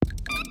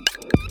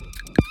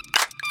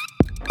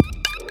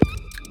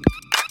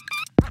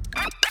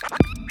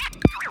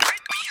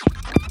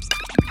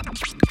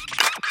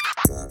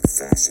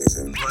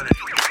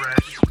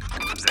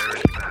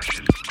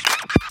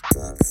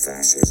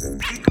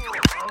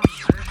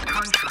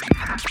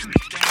to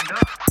stand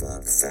up.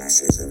 Fuck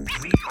fascism.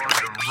 We are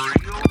the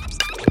real,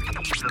 we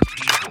the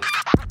people.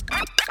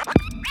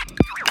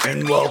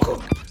 And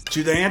welcome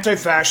to the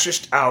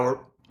Anti-Fascist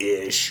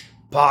Hour-ish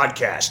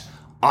podcast.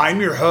 I'm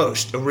your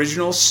host,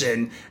 Original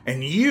Sin,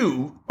 and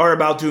you are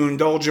about to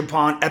indulge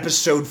upon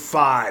episode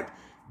 5,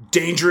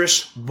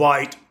 Dangerous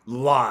White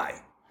Lie.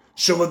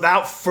 So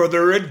without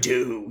further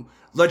ado,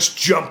 let's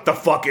jump the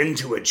fuck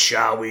into it,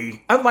 shall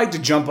we? I'd like to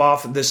jump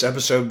off of this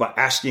episode by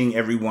asking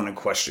everyone a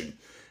question.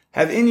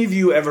 Have any of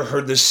you ever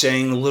heard this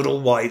saying, little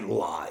white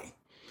lie?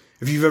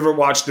 If you've ever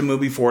watched the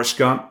movie Forrest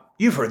Gump,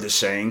 you've heard this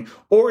saying.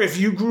 Or if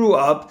you grew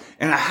up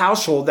in a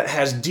household that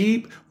has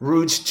deep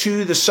roots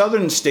to the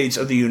southern states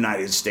of the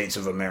United States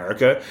of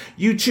America,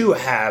 you too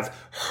have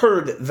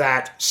heard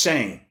that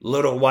saying,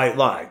 little white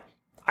lie.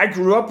 I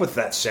grew up with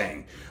that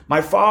saying.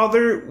 My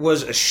father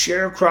was a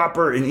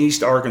sharecropper in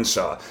East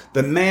Arkansas.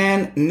 The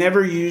man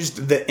never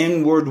used the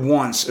N-word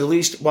once, at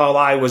least while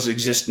I was in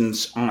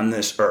existence on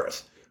this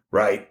earth,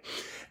 right?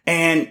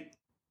 And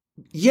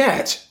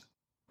yet,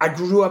 I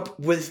grew up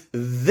with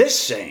this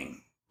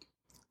saying,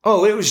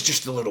 oh, it was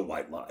just a little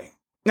white lie.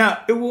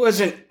 Now, it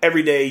wasn't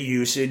everyday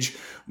usage,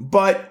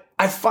 but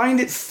I find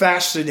it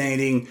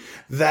fascinating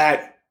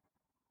that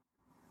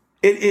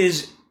it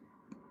is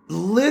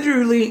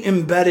literally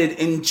embedded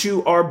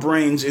into our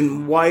brains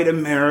in white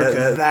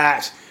America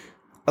that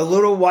a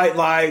little white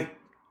lie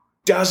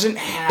doesn't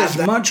have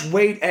as much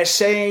weight as,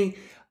 say,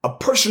 a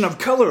person of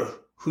color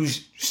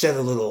who's said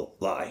a little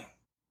lie.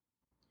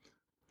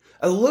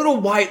 A little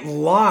white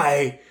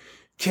lie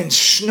can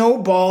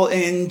snowball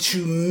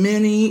into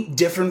many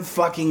different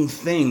fucking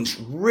things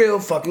real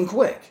fucking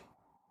quick.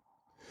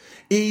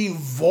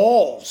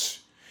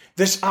 Evolves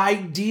this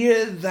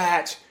idea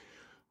that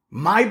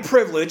my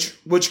privilege,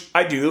 which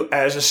I do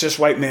as a cis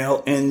white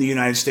male in the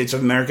United States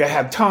of America,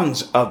 have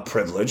tons of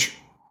privilege.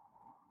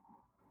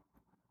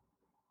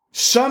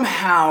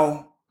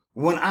 Somehow,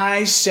 when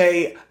I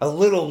say a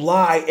little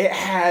lie, it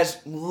has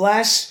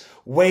less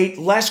weight,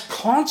 less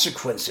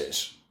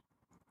consequences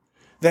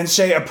than,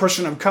 say, a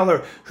person of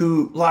color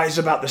who lies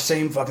about the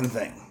same fucking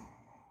thing.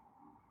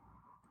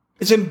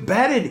 It's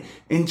embedded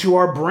into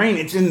our brain.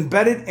 It's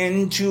embedded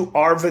into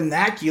our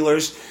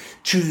vernaculars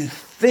to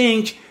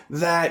think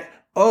that,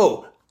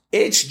 oh,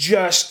 it's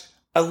just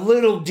a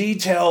little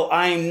detail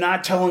I'm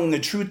not telling the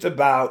truth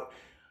about,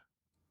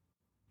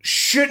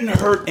 shouldn't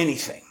hurt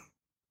anything.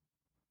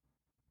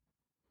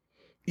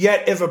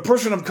 Yet, if a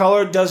person of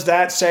color does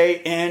that,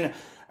 say, in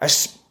a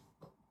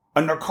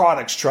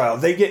narcotics trial,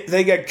 they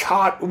get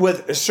caught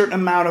with a certain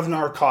amount of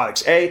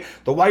narcotics. The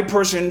white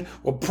person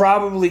will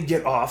probably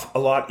get off a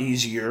lot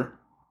easier.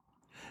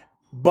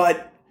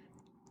 But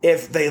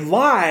if they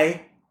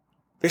lie,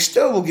 they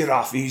still will get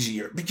off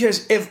easier.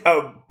 Because if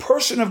a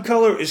person of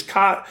color is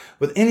caught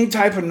with any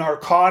type of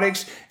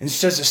narcotics and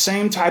says the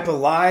same type of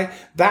lie,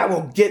 that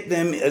will get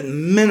them a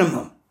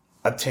minimum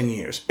of 10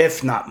 years,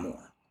 if not more.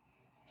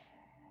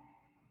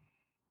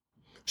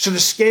 So the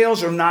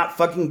scales are not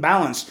fucking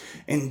balanced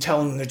in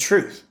telling the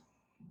truth.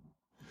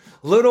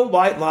 Little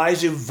white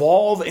lies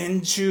evolve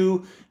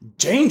into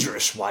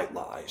dangerous white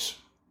lies.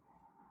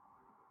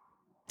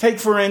 Take,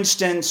 for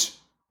instance,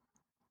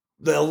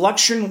 the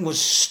election was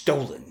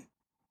stolen.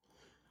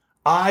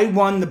 I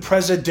won the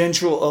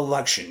presidential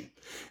election.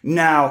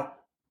 Now,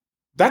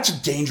 that's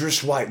a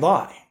dangerous white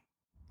lie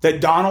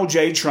that Donald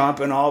J. Trump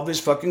and all of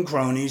his fucking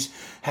cronies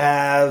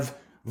have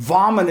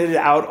vomited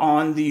out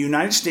on the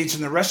United States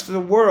and the rest of the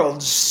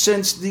world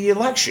since the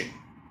election.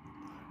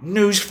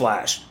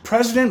 Newsflash,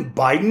 President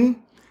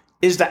Biden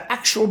is the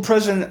actual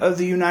president of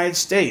the United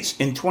States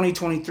in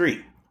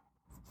 2023.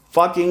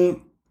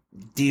 Fucking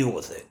deal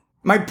with it.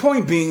 My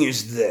point being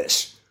is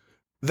this,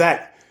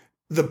 that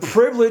the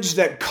privilege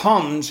that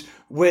comes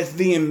with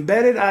the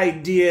embedded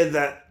idea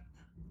that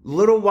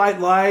little white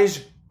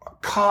lies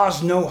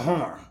cause no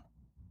harm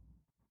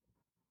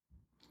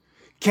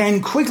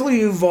can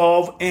quickly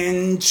evolve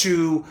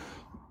into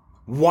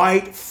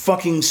white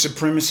fucking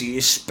supremacy,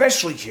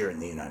 especially here in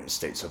the United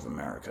States of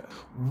America.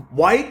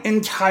 White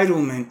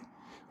entitlement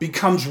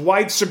becomes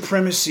white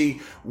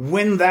supremacy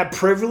when that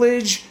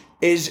privilege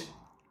is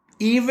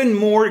even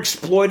more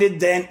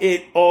exploited than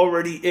it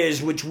already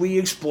is, which we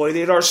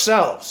exploited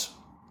ourselves.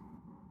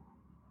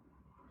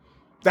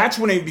 That's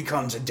when it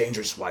becomes a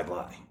dangerous white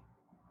lie.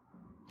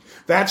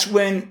 That's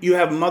when you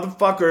have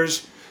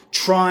motherfuckers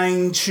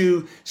trying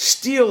to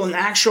steal an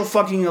actual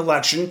fucking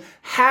election,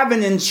 have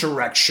an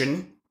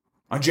insurrection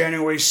on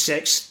January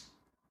 6th,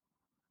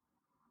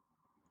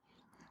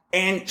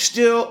 and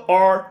still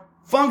are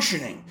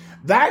functioning.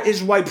 That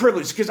is white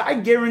privilege, because I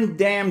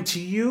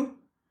guarantee you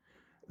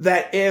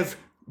that if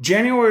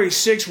January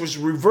 6th was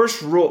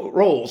reverse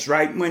roles,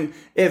 right?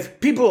 If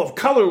people of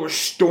color were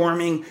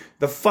storming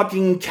the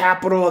fucking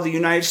capital of the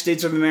United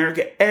States of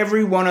America,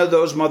 every one of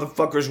those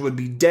motherfuckers would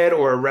be dead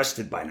or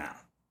arrested by now.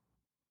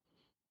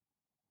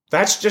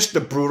 That's just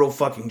the brutal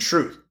fucking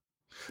truth.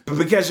 But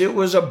because it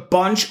was a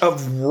bunch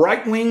of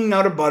right-wing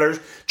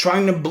nutterbutters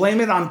trying to blame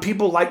it on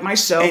people like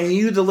myself and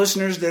you, the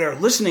listeners that are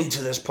listening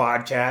to this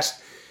podcast,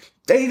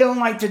 They don't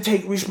like to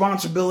take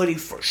responsibility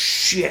for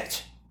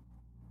shit,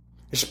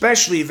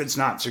 especially if it's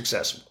not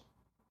successful.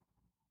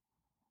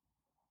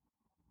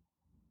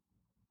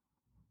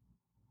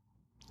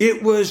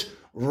 It was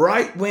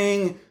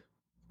right-wing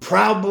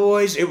Proud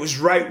Boys, it was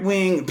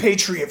right-wing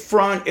Patriot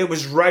Front, it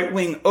was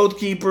right-wing Oath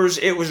Keepers,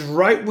 it was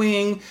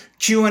right-wing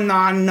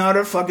QAnon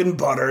nutter fucking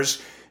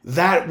butters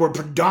that were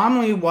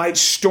predominantly white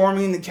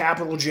storming the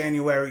Capitol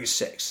January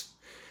 6th.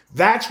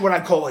 That's what I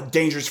call a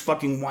dangerous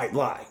fucking white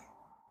lie.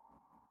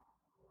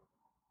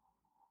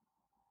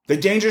 The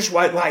dangerous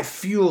white lie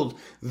fueled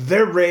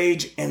their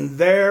rage and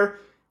their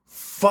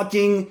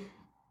fucking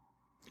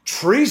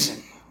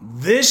treason.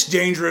 This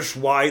dangerous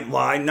white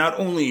lie not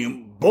only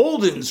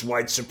emboldens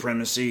white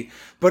supremacy,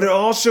 but it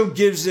also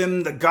gives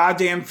them the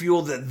goddamn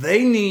fuel that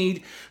they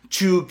need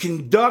to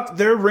conduct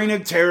their reign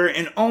of terror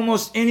in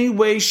almost any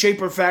way,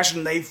 shape, or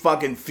fashion they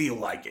fucking feel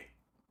like it.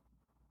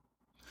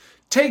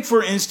 Take,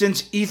 for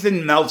instance,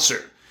 Ethan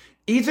Meltzer.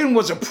 Ethan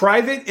was a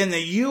private in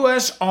the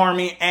U.S.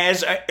 Army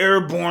as an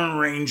airborne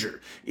ranger.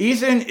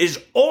 Ethan is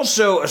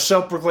also a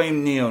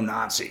self-proclaimed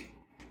neo-Nazi.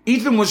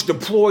 Ethan was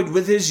deployed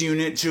with his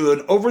unit to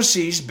an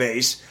overseas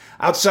base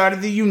outside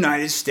of the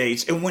United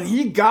States, and when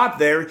he got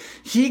there,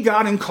 he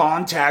got in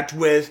contact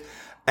with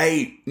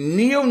a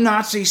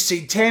neo-Nazi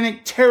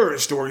satanic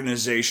terrorist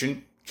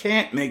organization,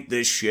 can't make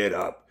this shit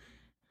up,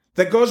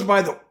 that goes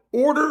by the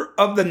Order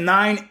of the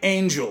Nine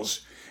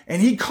Angels.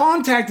 And he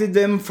contacted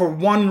them for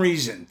one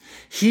reason.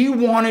 He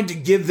wanted to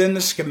give them the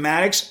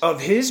schematics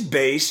of his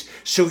base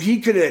so he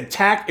could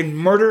attack and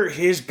murder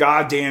his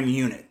goddamn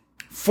unit.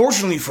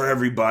 Fortunately for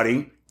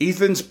everybody,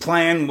 Ethan's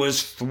plan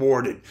was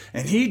thwarted,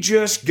 and he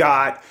just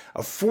got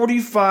a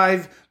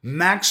 45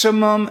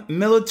 maximum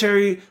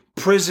military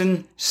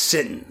prison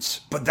sentence.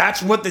 But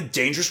that's what the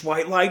dangerous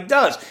white lie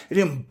does. It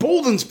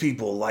emboldens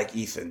people like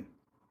Ethan.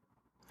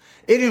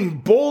 It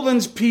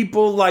emboldens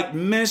people like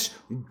Miss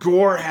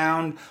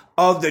Gorehound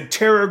of the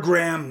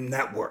Telegram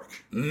Network.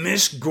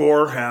 Miss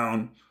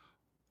Gorehound,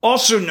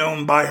 also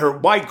known by her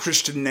white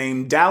Christian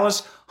name,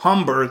 Dallas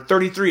Humber,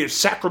 33 of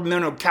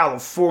Sacramento,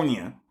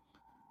 California,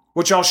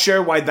 which I'll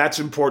share why that's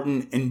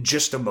important in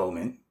just a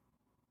moment,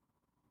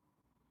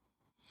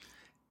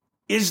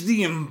 is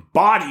the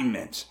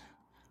embodiment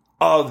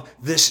of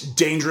this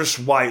dangerous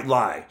white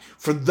lie.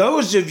 For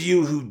those of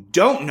you who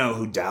don't know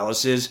who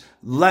Dallas is,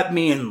 let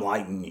me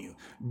enlighten you.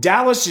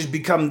 Dallas has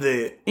become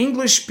the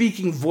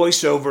English-speaking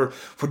voiceover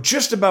for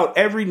just about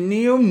every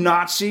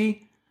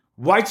neo-Nazi,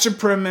 white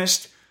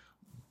supremacist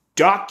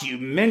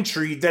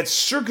documentary that's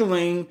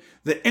circling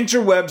the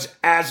interwebs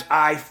as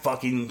I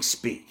fucking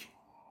speak.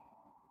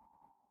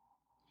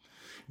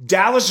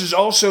 Dallas is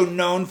also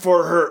known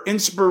for her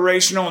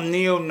inspirational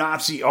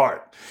neo-Nazi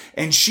art,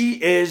 and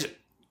she is,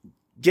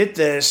 get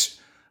this,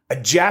 a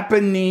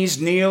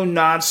Japanese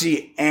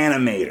neo-Nazi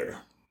animator.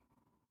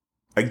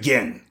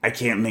 Again, I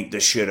can't make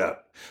this shit up.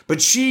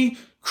 But she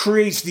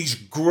creates these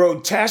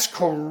grotesque,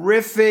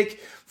 horrific,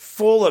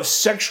 full of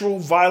sexual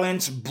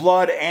violence,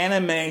 blood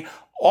anime,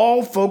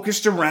 all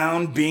focused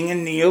around being a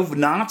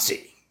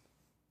neo-Nazi.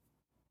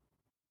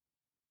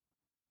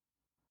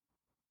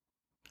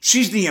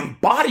 She's the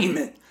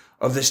embodiment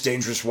of this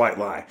dangerous white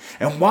lie.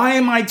 And why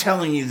am I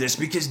telling you this?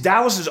 Because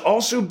Dallas has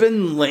also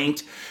been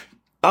linked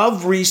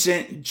of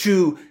recent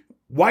to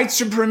white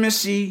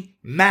supremacy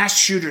mass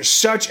shooters,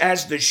 such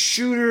as the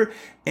shooter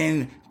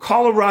in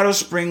Colorado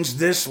Springs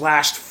this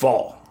last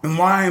fall. And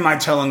why am I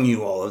telling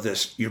you all of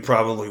this? You're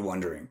probably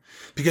wondering.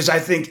 Because I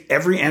think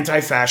every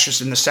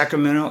anti-fascist in the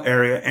Sacramento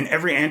area and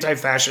every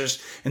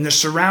anti-fascist in the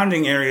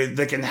surrounding area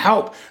that can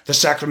help the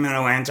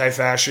Sacramento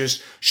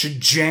anti-fascists should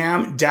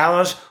jam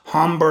Dallas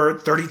Humber,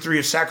 33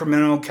 of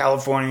Sacramento,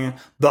 California,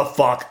 the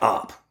fuck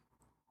up.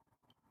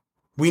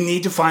 We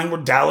need to find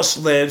where Dallas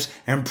lives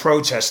and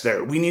protest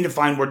there. We need to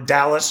find where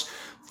Dallas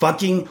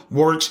fucking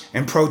works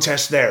and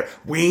protest there.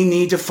 We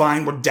need to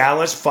find where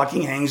Dallas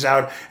fucking hangs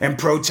out and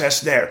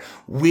protest there.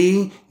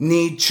 We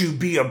need to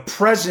be a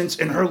presence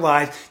in her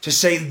life to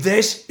say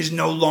this is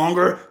no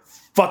longer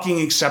fucking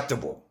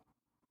acceptable.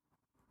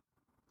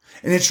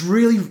 And it's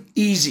really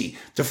easy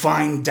to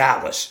find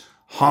Dallas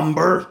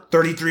Humber,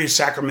 33 of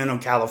Sacramento,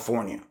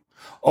 California.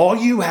 All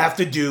you have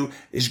to do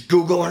is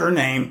Google her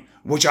name,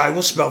 which I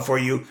will spell for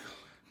you,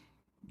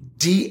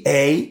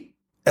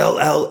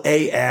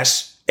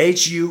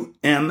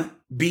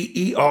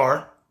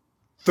 DALLASHUMBER,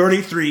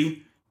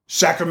 33,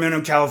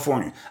 Sacramento,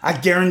 California. I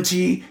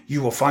guarantee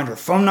you will find her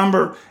phone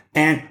number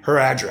and her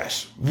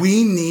address.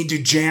 We need to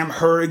jam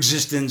her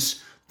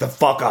existence the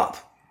fuck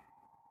up.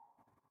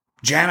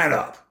 Jam it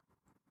up.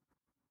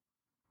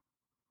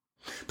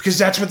 Because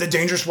that's what the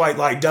dangerous white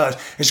lie does,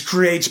 is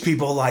creates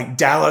people like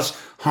Dallas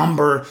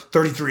Humber,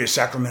 33 of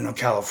Sacramento,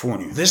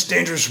 California. This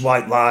dangerous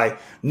white lie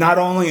not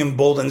only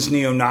emboldens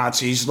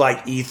neo-Nazis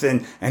like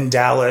Ethan and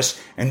Dallas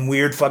and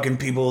weird fucking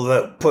people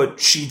that put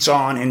sheets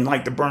on and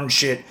like to burn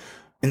shit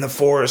in the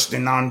forest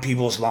and on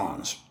people's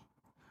lawns.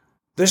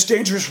 This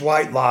dangerous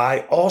white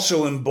lie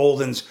also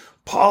emboldens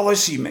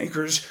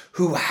policymakers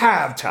who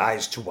have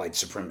ties to white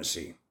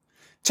supremacy.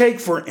 Take,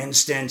 for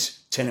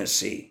instance,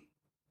 Tennessee.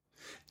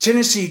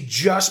 Tennessee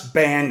just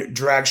banned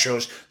drag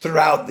shows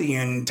throughout the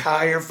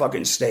entire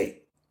fucking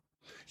state.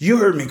 You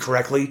heard me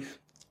correctly.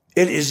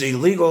 It is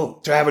illegal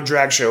to have a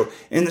drag show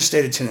in the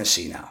state of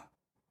Tennessee now.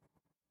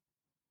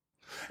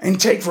 And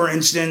take, for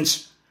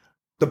instance,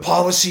 the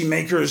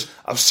policymakers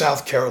of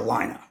South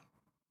Carolina.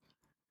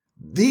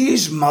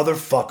 These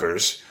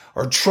motherfuckers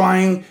are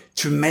trying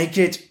to make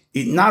it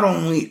not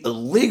only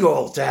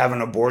illegal to have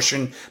an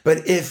abortion,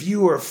 but if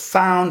you are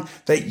found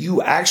that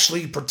you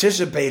actually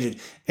participated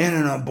in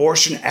an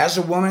abortion as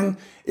a woman,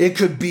 it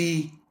could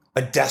be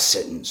a death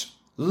sentence.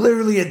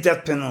 Literally a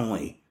death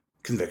penalty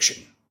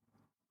conviction.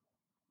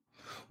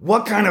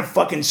 What kind of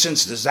fucking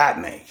sense does that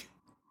make?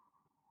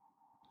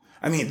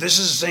 I mean, this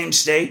is the same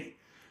state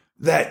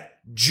that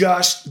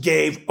just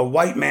gave a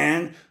white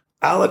man,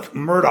 Alec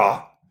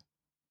Murdaugh,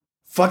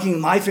 fucking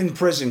life in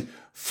prison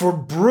for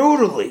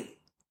brutally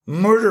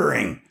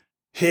murdering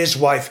his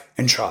wife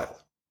and child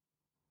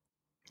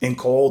in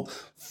cold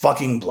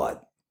fucking blood.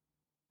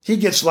 He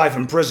gets life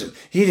in prison.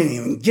 He didn't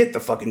even get the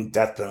fucking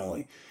death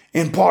penalty.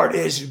 In part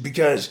is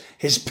because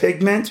his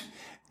pigment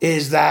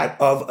is that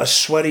of a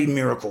sweaty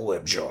Miracle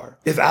Whip jar.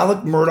 If Alec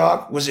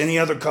Murdaugh was any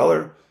other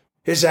color,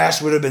 his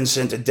ass would have been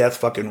sent to death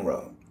fucking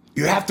row.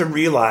 You have to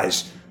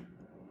realize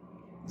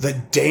the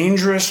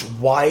dangerous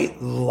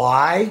white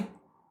lie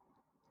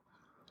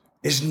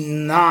is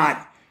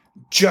not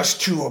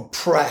just to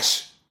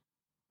oppress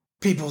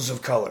peoples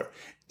of color.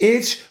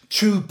 It's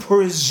to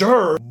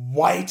preserve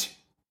white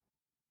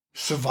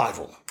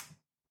survival.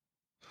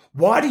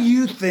 Why do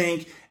you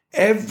think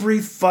every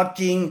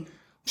fucking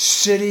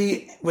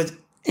city with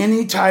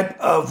any type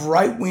of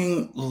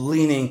right-wing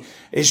leaning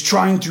is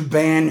trying to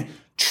ban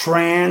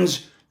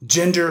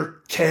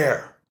transgender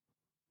care?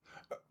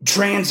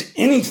 Trans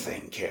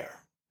anything care?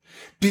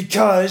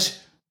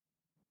 Because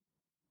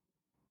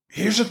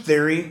here's a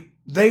theory.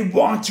 They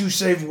want to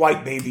save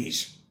white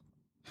babies.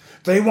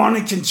 They want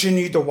to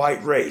continue the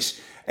white race.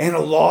 And a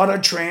lot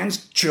of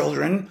trans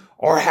children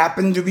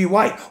happen to be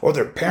white, or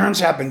their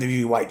parents happen to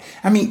be white.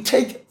 I mean,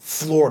 take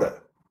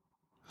Florida.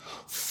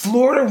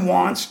 Florida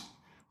wants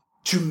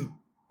to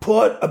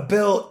put a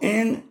bill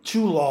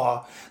into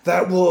law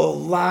that will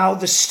allow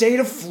the state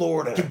of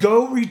Florida to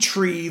go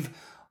retrieve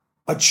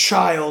a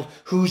child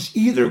who's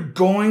either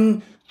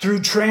going through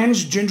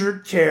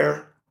transgender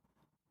care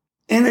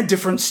in a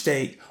different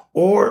state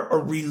or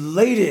are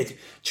related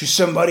to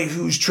somebody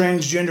who's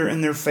transgender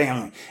in their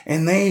family,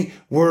 and they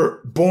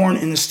were born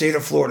in the state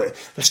of Florida.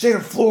 The state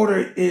of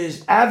Florida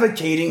is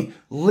advocating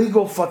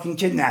legal fucking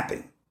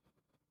kidnapping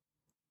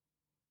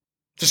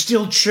to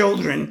steal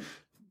children,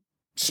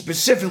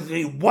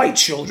 specifically white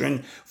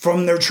children,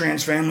 from their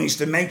trans families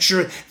to make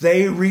sure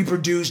they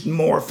reproduce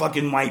more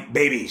fucking white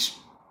babies.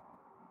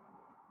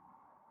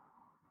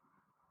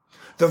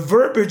 The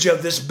verbiage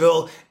of this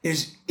bill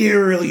is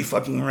eerily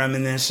fucking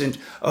reminiscent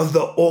of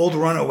the old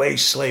runaway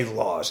slave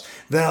laws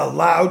that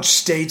allowed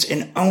states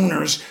and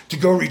owners to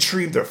go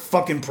retrieve their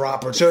fucking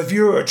property. So if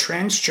you're a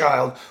trans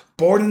child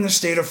born in the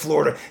state of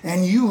Florida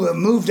and you have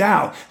moved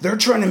out, they're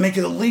trying to make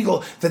it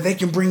illegal that they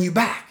can bring you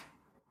back.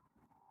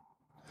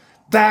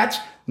 That's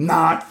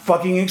not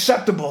fucking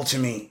acceptable to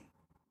me.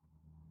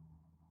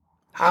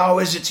 How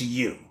is it to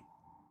you?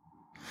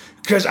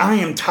 Because I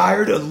am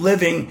tired of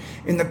living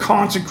in the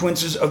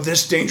consequences of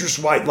this dangerous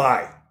white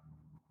lie.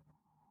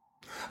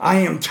 I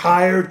am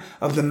tired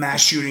of the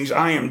mass shootings.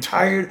 I am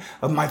tired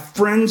of my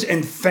friends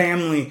and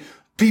family,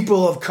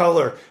 people of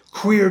color,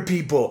 queer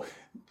people,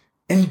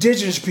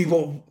 indigenous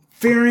people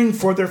fearing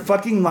for their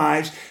fucking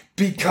lives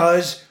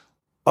because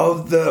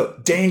of the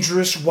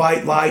dangerous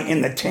white lie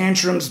and the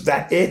tantrums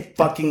that it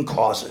fucking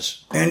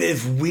causes. And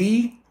if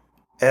we,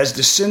 as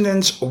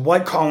descendants of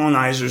white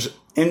colonizers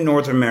in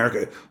North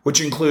America,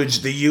 which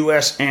includes the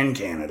US and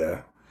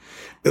Canada,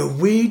 if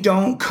we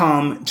don't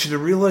come to the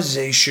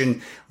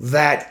realization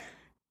that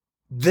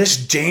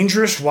this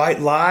dangerous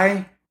white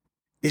lie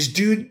is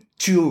due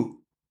to,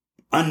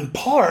 in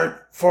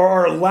part, for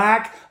our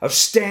lack of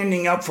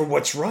standing up for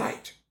what's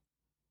right.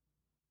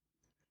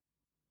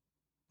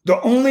 The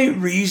only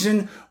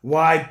reason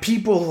why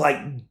people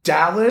like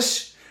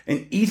Dallas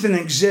and Ethan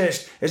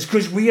exist is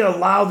because we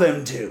allow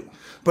them to.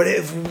 But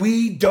if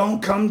we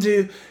don't come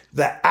to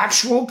the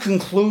actual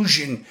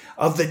conclusion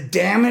of the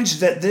damage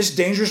that this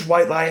dangerous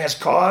white lie has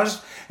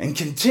caused and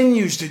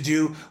continues to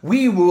do,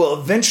 we will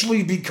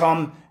eventually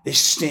become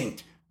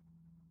extinct.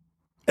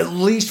 At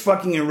least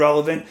fucking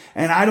irrelevant.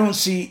 And I don't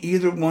see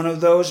either one of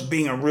those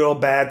being a real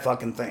bad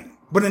fucking thing.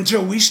 But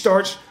until we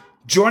start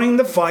joining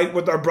the fight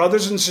with our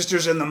brothers and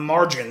sisters in the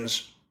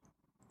margins,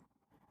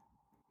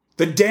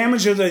 the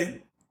damage of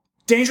the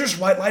dangerous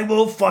white lie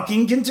will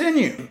fucking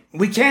continue.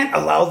 We can't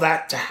allow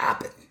that to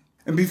happen.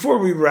 And before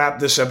we wrap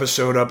this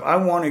episode up, I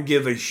want to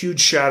give a huge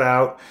shout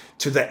out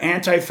to the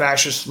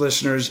anti-fascist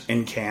listeners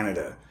in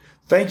Canada.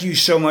 Thank you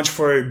so much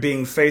for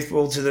being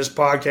faithful to this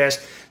podcast.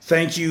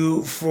 Thank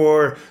you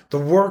for the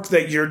work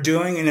that you're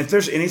doing. And if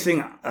there's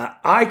anything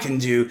I can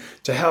do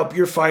to help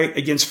your fight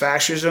against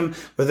fascism,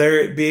 whether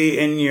it be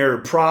in your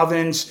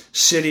province,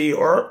 city,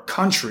 or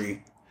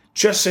country,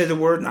 Just say the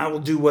word and I will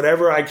do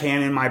whatever I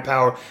can in my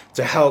power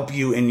to help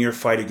you in your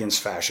fight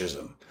against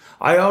fascism.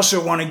 I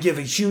also want to give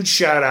a huge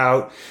shout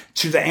out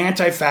to the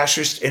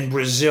anti-fascists in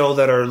Brazil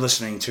that are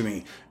listening to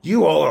me.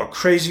 You all are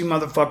crazy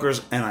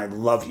motherfuckers and I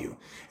love you.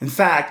 In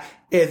fact,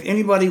 if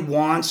anybody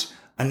wants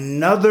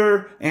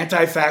another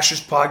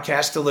anti-fascist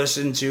podcast to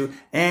listen to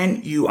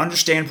and you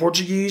understand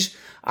Portuguese,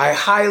 I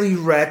highly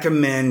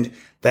recommend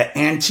the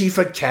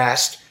Antifa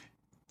Cast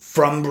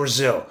from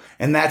Brazil.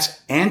 And that's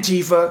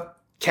Antifa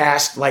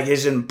Cast, like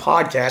is in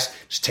podcast.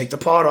 Just take the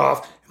pod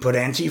off and put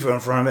Antifa in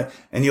front of it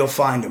and you'll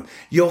find them.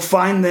 You'll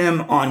find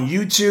them on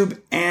YouTube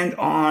and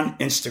on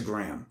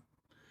Instagram.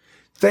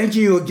 Thank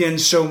you again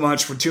so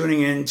much for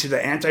tuning in to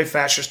the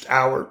Anti-Fascist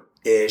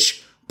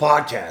Hour-ish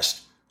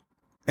podcast.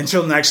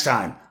 Until next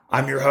time,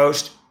 I'm your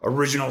host,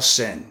 Original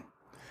Sin.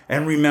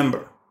 And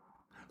remember,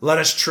 let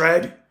us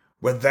tread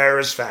where there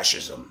is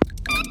fascism.